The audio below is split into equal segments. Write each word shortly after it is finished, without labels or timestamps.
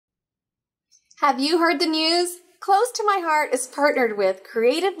Have you heard the news? Close to My Heart is partnered with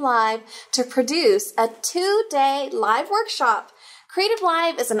CreativeLive to produce a 2-day live workshop.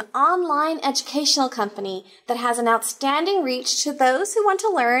 CreativeLive is an online educational company that has an outstanding reach to those who want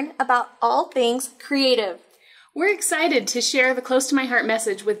to learn about all things creative. We're excited to share the Close to My Heart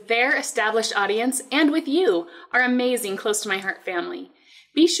message with their established audience and with you, our amazing Close to My Heart family.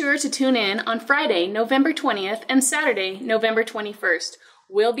 Be sure to tune in on Friday, November 20th and Saturday, November 21st.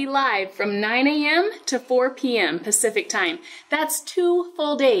 We'll be live from 9 a.m. to 4 p.m. Pacific time. That's 2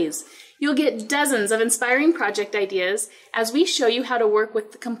 full days. You'll get dozens of inspiring project ideas as we show you how to work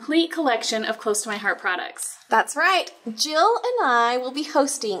with the complete collection of Close to My Heart products. That's right. Jill and I will be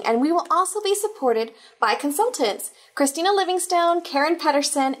hosting, and we will also be supported by consultants, Christina Livingstone, Karen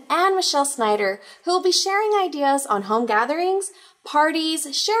Pedersen, and Michelle Snyder, who will be sharing ideas on home gatherings,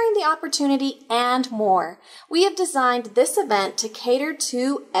 parties, sharing the opportunity, and more. We have designed this event to cater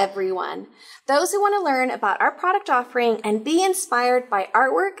to everyone. Those who want to learn about our product offering and be inspired by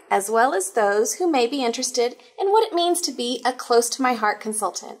artwork, as well as those who may be interested in what it means to be a Close to My Heart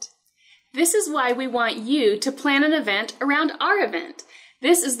consultant. This is why we want you to plan an event around our event.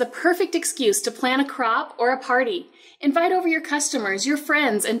 This is the perfect excuse to plan a crop or a party. Invite over your customers, your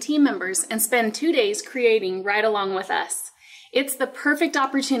friends, and team members, and spend 2 days creating right along with us. It's the perfect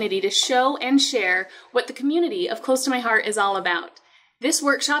opportunity to show and share what the community of Close to My Heart is all about. This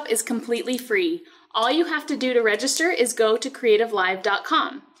workshop is completely free. All you have to do to register is go to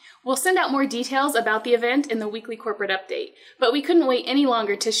CreativeLive.com. We'll send out more details about the event in the weekly corporate update, but we couldn't wait any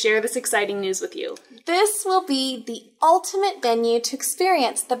longer to share this exciting news with you. This will be the ultimate venue to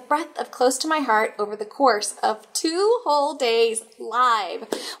experience the breadth of Close to My Heart over the course of 2 whole days live.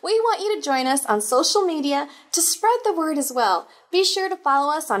 We want you to join us on social media to spread the word as well. Be sure to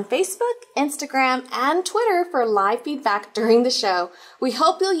follow us on Facebook, Instagram, and Twitter for live feedback during the show. We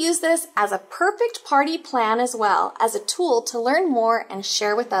hope you'll use this as a perfect party plan as well as a tool to learn more and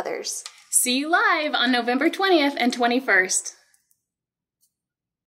share with others. See you live on November 20th and 21st.